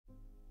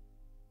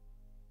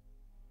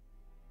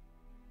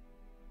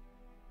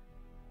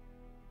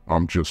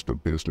I'm just a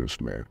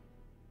businessman,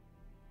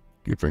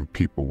 giving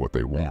people what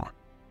they want.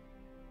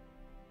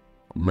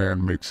 A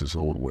man makes his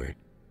own way.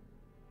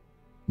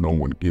 No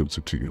one gives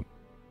it to you.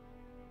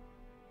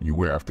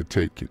 You have to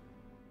take it.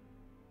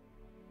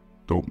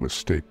 Don't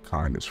mistake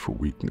kindness for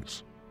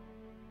weakness.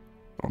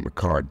 I'm a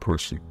kind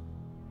person.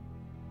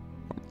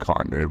 I'm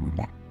kind to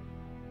everyone.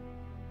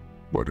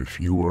 But if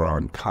you are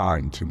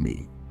unkind to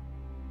me,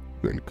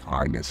 then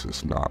kindness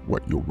is not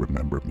what you'll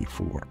remember me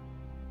for.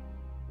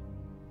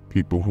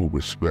 People who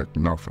respect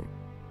nothing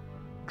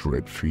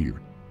dread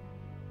fear.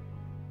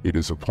 It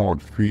is upon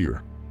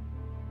fear,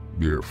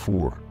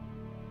 therefore,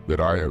 that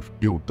I have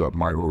built up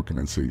my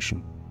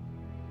organization.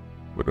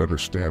 But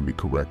understand me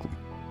correctly.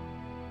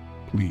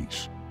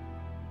 Please,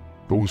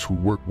 those who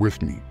work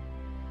with me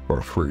are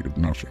afraid of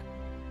nothing.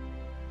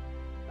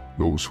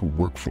 Those who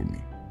work for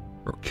me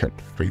are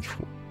kept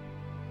faithful,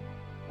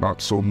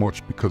 not so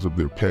much because of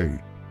their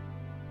pay,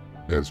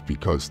 as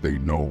because they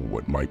know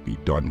what might be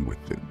done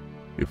with them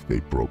if they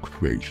broke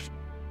faith.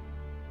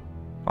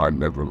 I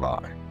never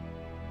lie,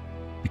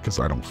 because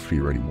I don't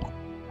fear anyone.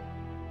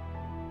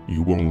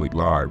 You only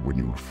lie when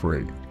you're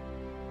afraid.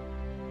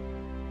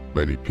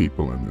 Many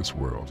people in this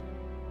world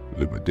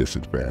live a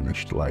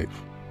disadvantaged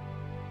life.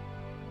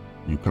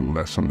 You can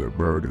lessen their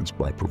burdens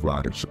by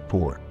providing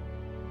support,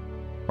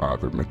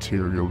 either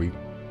materially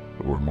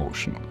or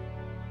emotionally.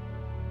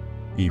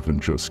 Even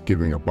just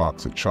giving a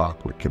box of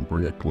chocolate can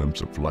bring a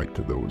glimpse of light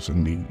to those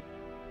in need.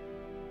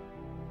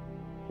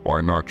 Why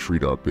not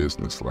treat our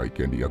business like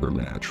any other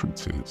man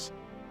treats his,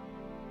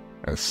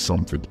 as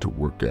something to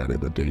work at in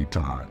the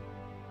daytime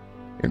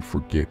and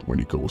forget when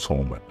he goes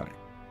home at night?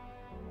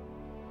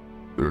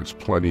 There's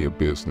plenty of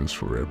business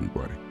for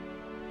everybody.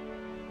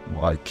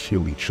 Why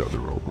kill each other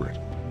over it?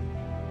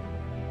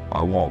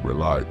 I want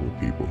reliable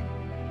people.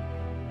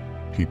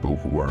 People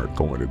who aren't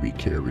going to be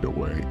carried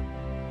away.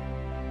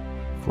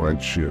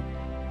 Friendship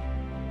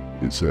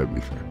is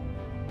everything.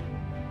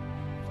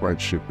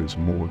 Friendship is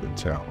more than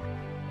talent.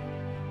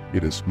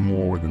 It is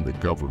more than the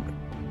government.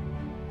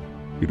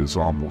 It is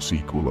almost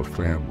equal of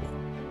family.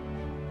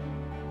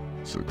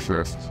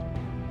 Success,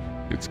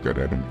 it's got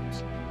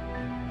enemies.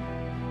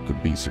 You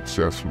could be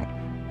successful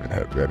and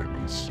have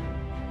enemies,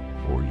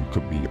 or you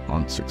could be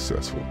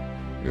unsuccessful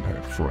and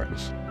have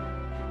friends.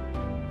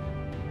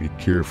 Be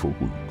careful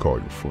who you call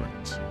your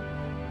friends.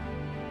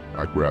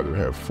 I'd rather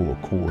have 4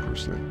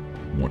 quarters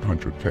than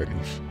 100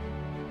 pennies.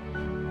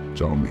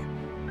 Tell me,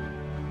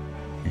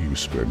 do you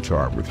spend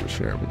time with your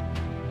family?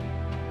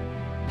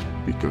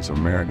 Because a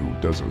man who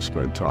doesn't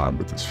spend time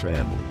with his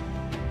family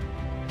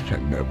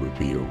can never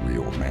be a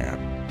real man.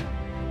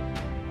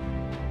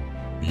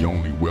 The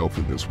only wealth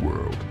in this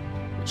world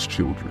is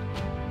children.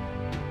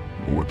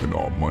 More than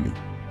all money,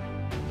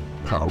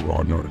 power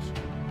on earth.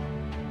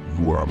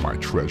 You are my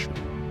treasure.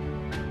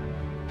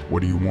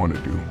 What do you want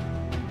to do?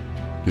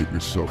 Get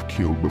yourself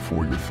killed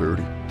before you're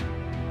 30?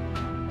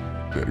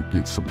 Better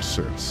get some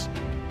sense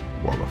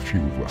while a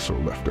few of us are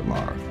left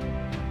alive.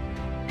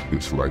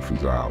 This life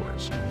is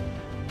ours.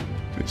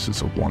 This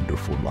is a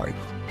wonderful life.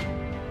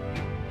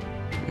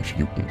 If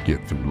you can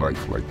get through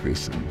life like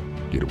this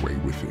and get away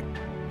with it,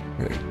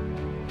 hey,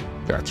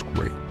 that's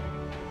great.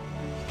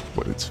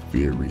 But it's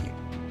very,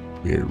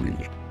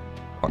 very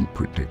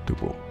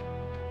unpredictable.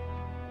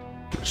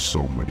 There's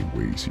so many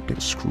ways you can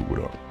screw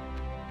it up.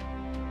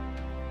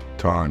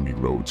 Time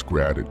erodes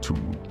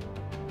gratitude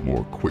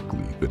more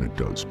quickly than it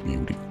does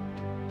beauty.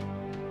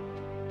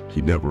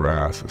 He never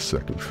asks a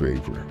second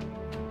favor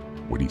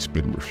when he's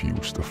been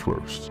refused the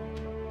first.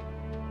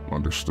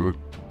 Understood?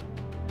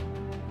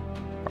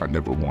 I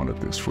never wanted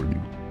this for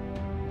you.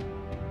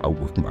 I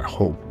worked my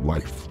whole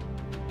life.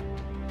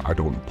 I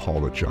don't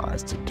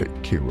apologize to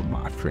take care of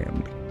my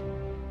family.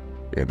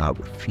 And I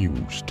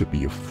refuse to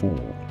be a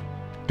fool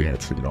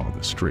dancing on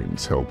the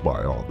strings held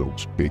by all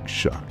those big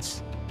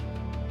shots.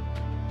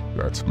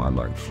 That's my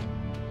life.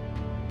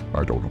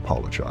 I don't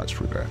apologize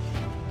for that.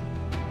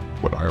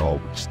 But I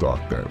always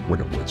thought that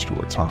when it was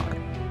your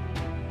time,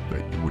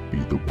 that you would be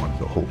the one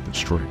to hold the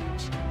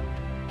strings.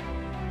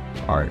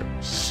 I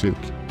am sick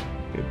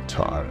and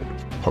tired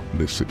of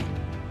publicity.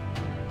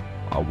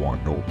 I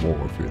want no more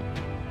of it.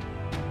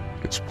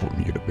 It's put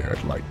me in a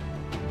bad light.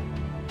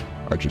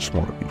 I just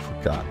want to be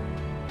forgotten.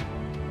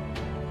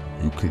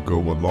 You can go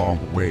a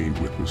long way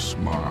with a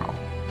smile.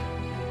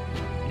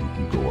 You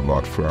can go a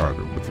lot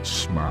farther with a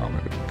smile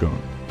and a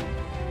gun.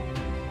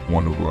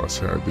 One of us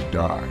had to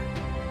die.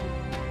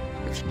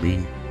 It's me,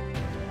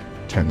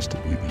 it tends to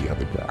be the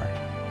other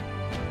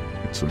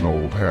guy. It's an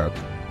old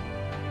habit.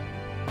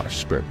 I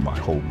spent my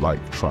whole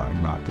life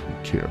trying not to be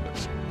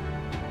careless.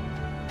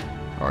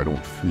 I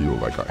don't feel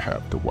like I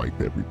have to wipe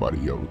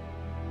everybody out.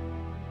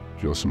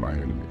 Just my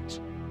enemies.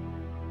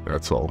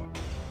 That's all.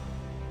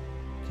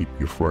 Keep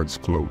your friends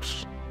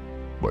close,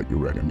 but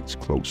your enemies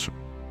closer.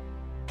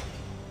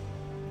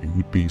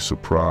 You'd be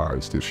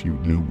surprised if you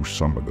knew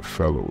some of the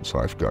fellows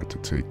I've got to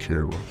take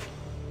care of.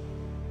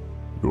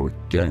 You're a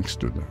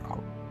gangster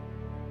now.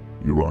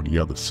 You're on the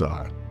other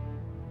side.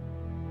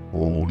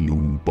 Whole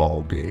new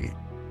ball game.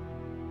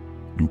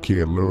 You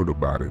can't learn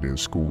about it in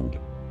school,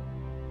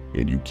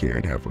 and you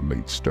can't have a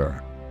late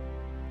start.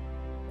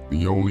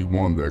 The only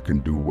one that can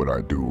do what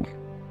I do.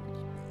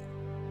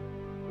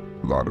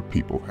 A lot of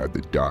people had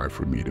to die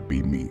for me to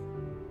be me.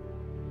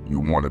 You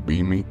want to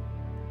be me?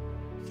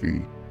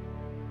 See,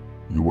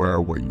 you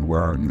are what you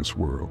are in this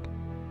world.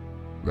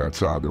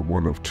 That's either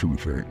one of two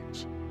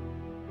things.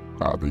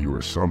 Either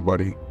you're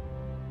somebody,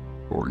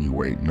 or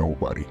you ain't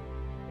nobody.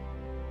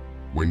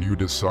 When you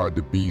decide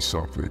to be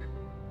something,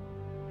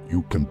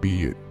 you can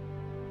be it.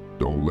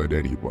 Don't let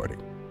anybody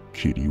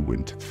kid you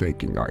into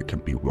thinking I can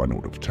be run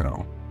out of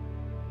town.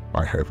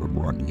 I haven't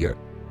run yet,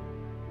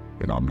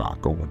 and I'm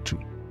not going to.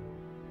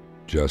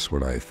 Just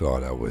when I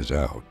thought I was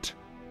out,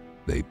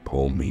 they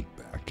pull me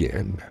back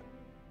in.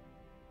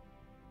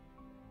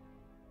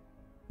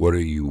 What are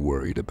you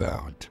worried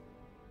about?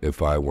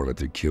 If I wanted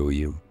to kill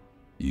you,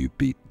 you'd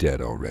be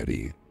dead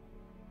already.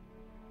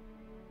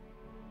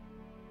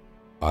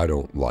 I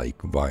don't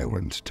like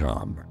violence,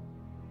 Tom.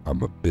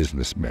 I'm a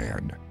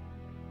businessman.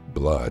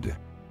 Blood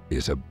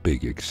is a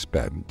big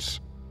expense.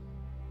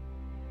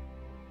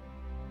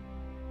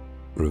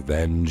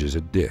 Revenge is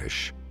a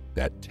dish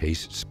that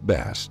tastes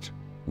best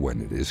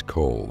when it is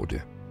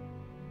cold.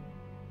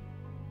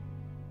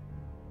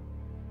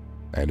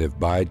 And if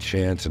by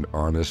chance an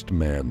honest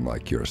man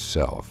like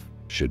yourself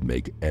should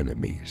make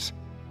enemies,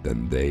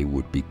 then they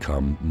would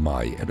become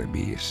my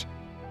enemies,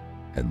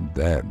 and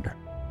then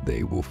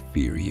they will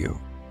fear you.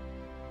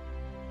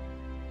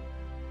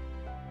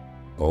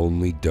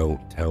 Only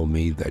don't tell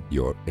me that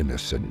you're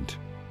innocent,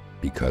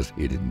 because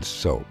it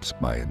insults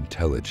my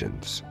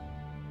intelligence,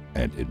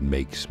 and it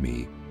makes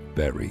me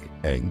very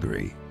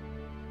angry.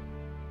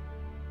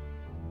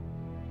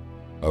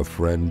 A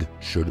friend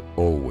should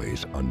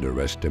always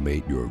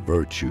underestimate your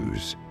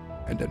virtues,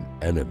 and an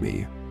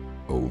enemy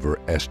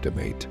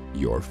overestimate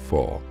your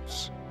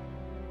faults.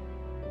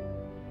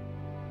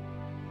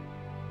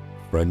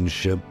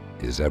 Friendship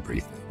is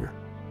everything.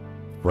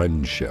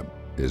 Friendship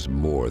is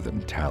more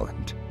than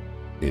talent.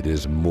 It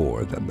is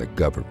more than the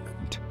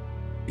government.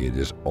 It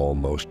is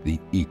almost the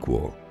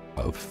equal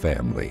of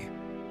family.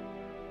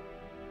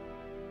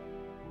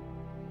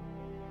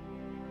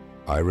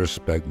 I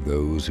respect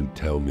those who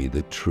tell me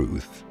the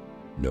truth,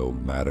 no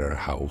matter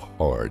how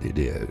hard it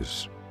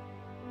is.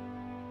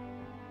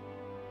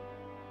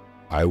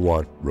 I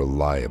want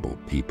reliable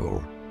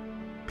people,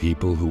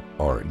 people who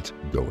aren't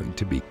going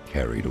to be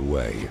carried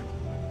away.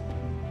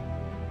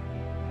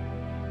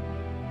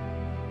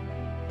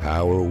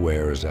 Power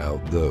wears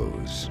out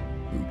those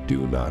who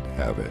do not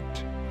have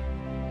it.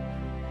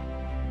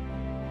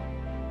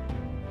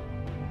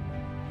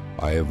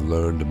 I have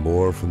learned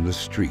more from the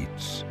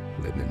streets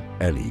than in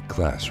any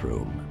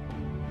classroom.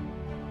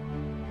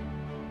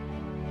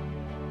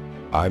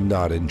 I'm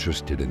not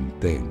interested in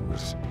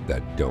things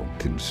that don't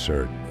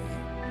concern me.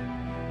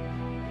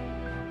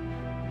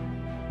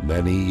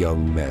 Many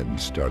young men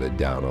started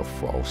down a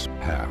false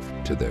path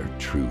to their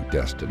true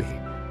destiny.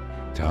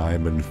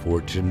 Time and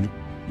fortune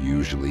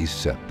usually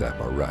set them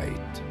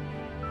aright.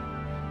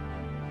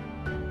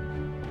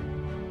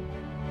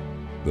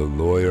 The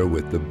lawyer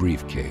with the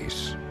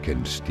briefcase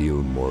can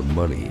steal more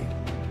money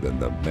than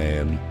the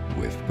man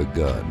with the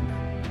gun.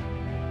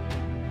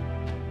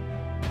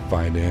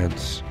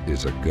 Finance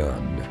is a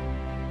gun.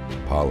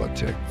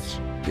 Politics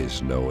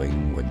is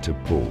knowing when to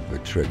pull the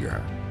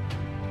trigger.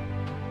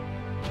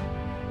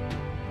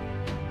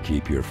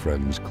 Keep your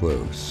friends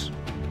close,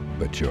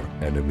 but your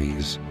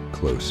enemies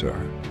closer.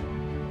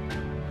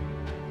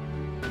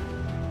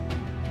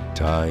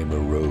 Time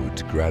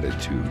erodes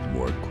gratitude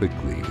more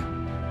quickly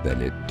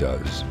than it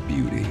does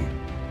beauty.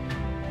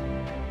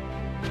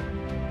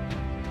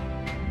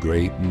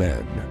 Great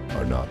men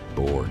are not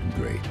born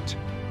great,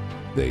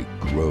 they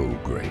grow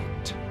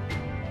great.